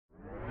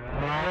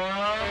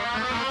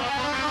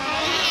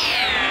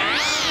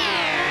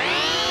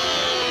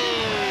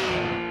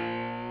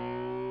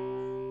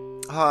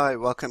Hi,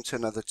 welcome to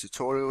another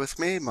tutorial with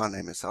me. My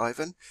name is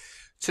Ivan.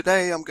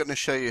 Today I'm going to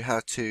show you how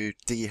to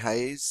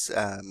dehaze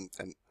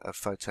a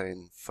photo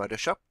in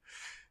Photoshop.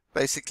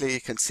 Basically,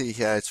 you can see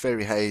here it's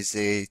very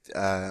hazy.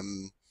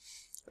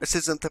 This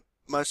isn't the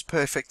most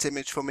perfect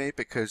image for me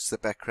because the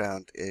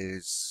background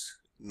is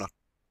not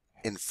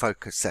in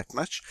focus that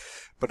much,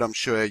 but I'm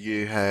sure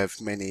you have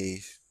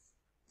many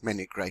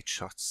great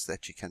shots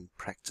that you can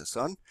practice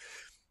on.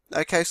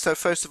 Okay, so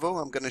first of all,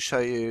 I'm going to show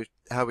you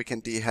how we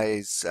can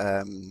dehaze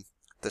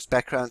this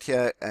background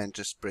here and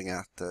just bring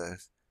out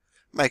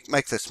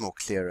make this more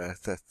clearer,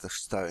 the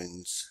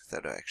stones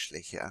that are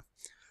actually here.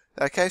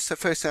 Okay, so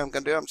first thing I'm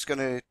going to do, I'm just going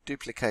to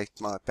duplicate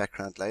my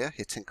background layer,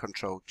 hitting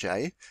Control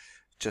J,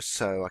 just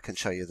so I can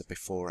show you the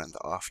before and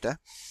the after.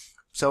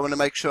 So I want to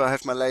make sure I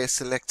have my layer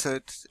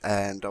selected,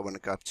 and I want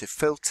to go up to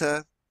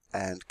Filter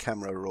and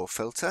Camera Raw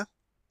Filter,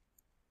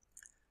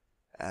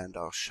 and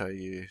I'll show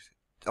you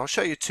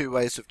two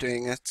ways of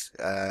doing it.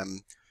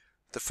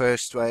 The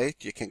first way,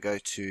 you can go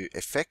to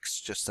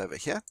Effects just over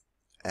here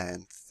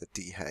and the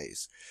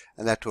Dehaze,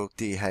 and that will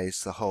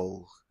dehaze the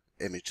whole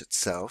image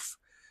itself.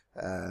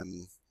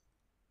 Sorry,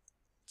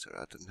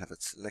 I didn't have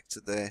it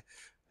selected there,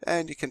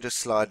 and you can just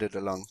slide it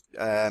along.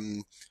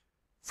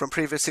 From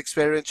previous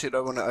experience, you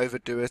don't want to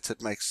overdo it.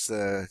 It makes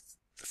the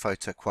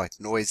photo quite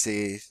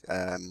noisy.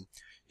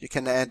 You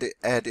can add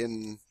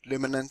in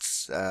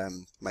luminance,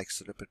 makes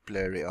it a bit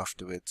blurry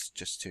afterwards,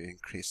 just to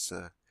increase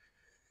the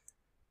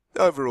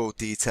overall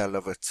detail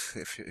of it,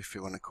 if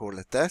you want to call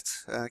it that.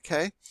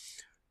 Okay,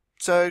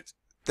 so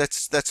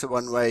that's a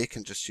one way. You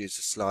can just use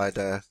a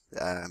slider.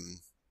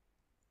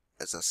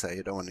 As I say,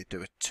 you don't want to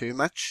do it too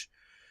much.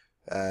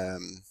 I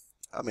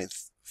mean,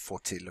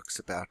 40 looks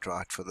about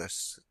right for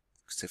this,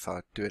 because if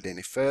I do it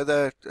any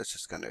further, it's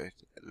just going to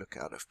look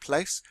out of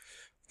place.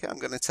 Okay, I'm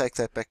going to take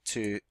that back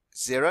to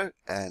 0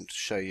 and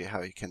show you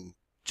how you can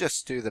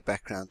just do the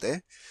background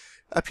there.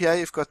 Up here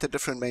you've got the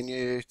different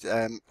menu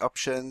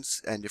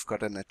options, and you've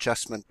got an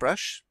adjustment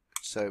brush,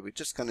 so we're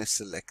just going to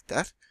select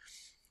that.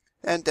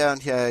 And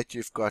down here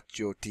you've got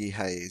your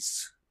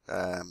dehaze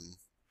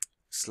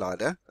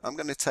slider. I'm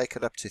going to take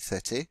it up to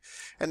 30,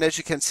 and as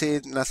you can see,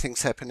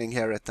 nothing's happening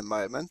here at the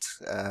moment.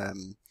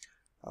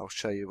 I'll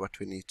show you what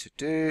we need to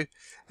do,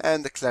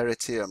 and the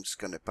clarity, I'm just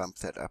going to bump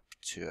that up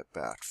to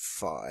about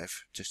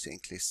 5 just to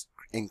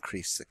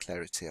increase the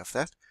clarity of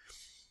that.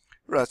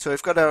 Right, so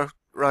we've got our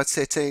right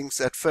settings.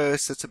 At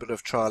first it's a bit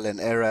of trial and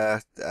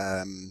error,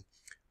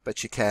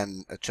 but you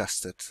can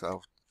adjust it.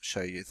 I'll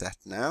show you that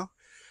now.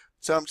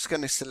 So I'm just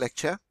going to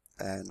select here,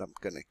 and I'm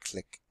going to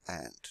click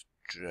and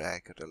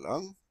drag it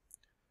along.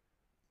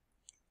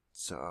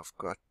 So I've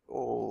got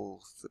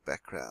all the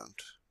background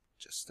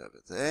just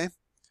over there.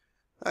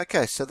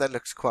 Okay, so that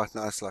looks quite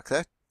nice like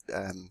that,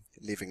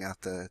 leaving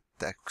out the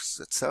X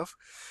itself.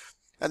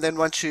 And then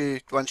once you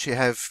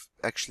have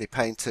actually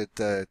painted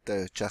the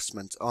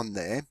adjustment on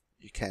there,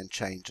 you can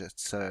change it.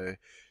 So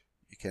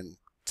you can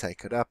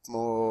take it up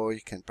more,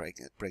 you can bring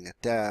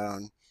it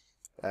down.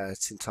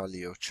 It's entirely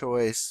your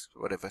choice,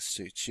 whatever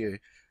suits you.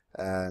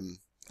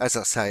 As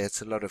I say,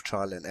 it's a lot of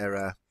trial and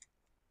error,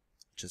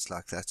 just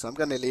like that. So I'm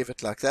going to leave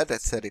it like that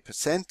at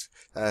 30%,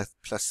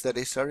 plus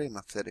 30, sorry,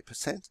 not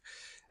 30%.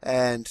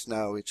 And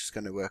now we're just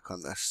going to work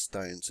on the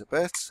stones a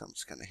bit. So I'm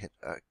just going to hit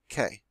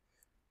OK.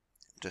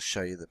 Just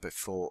show you the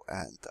before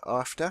and the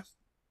after.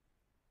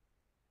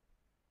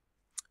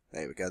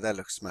 There we go, that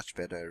looks much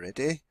better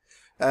already.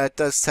 It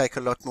does take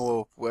a lot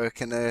more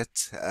work in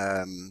it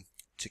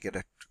to get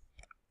it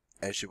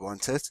as you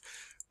want it,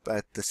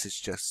 but this is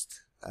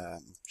just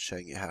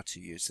showing you how to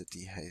use the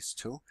Dehaze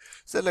tool.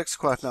 So it looks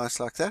quite nice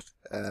like that.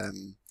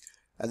 And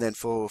then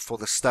for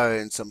the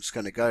stones, I'm just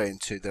going to go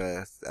into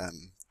the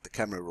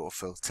camera raw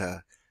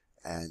filter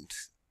and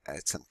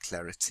add some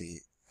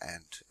clarity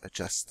and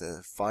adjust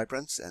the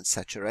vibrance and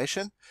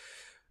saturation.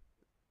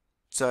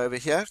 So over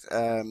here,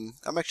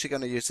 I'm actually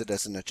going to use it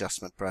as an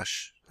adjustment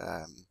brush,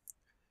 and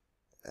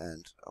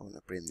I want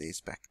to bring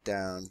these back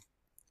down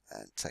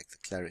and take the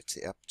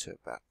clarity up to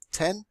about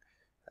 10,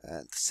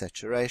 and the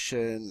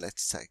saturation,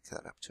 let's take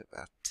that up to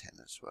about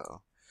 10 as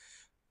well.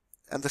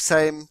 And the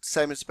same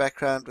as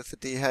background with the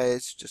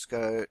dehaze, just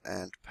go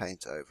and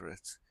paint over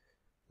it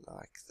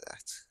like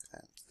that,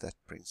 and that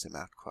brings them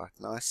out quite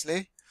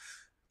nicely.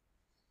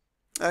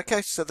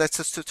 Okay, so that's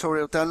this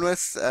tutorial done with.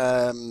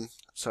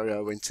 Sorry I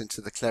went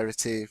into the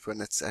clarity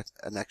when it's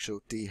an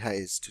actual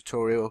dehaze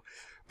tutorial,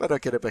 but I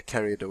get a bit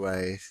carried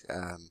away,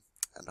 and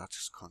I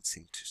just can't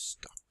seem to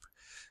stop.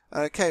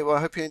 Okay, well,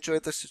 I hope you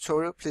enjoyed this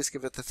tutorial. Please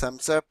give it a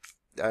thumbs up.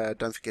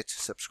 Don't forget to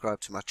subscribe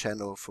to my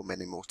channel for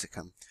many more to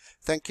come.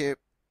 Thank you.